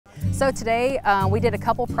So today we did a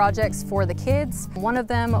couple projects for the kids. One of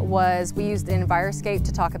them was we used an Enviroscape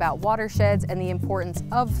to talk about watersheds and the importance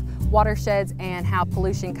of watersheds and how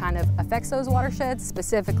pollution kind of affects those watersheds,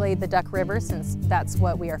 specifically the Duck River, since that's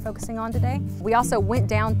what we are focusing on today. We also went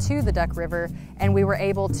down to the Duck River and we were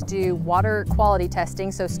able to do water quality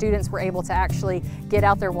testing, so students were able to actually get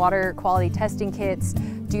out their water quality testing kits,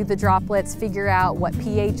 do the droplets, figure out what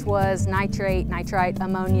pH was, nitrate, nitrite,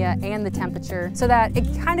 ammonia, and the temperature, so that it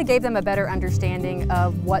kind of gave them a better understanding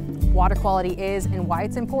of what water quality is and why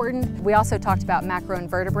it's important. We also talked about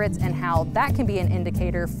macroinvertebrates and how that can be an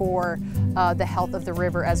indicator for the health of the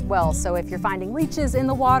river as well. So if you're finding leeches in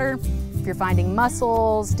the water, if you're finding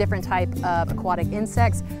mussels, different type of aquatic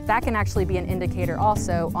insects, that can actually be an indicator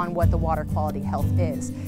also on what the water quality health is.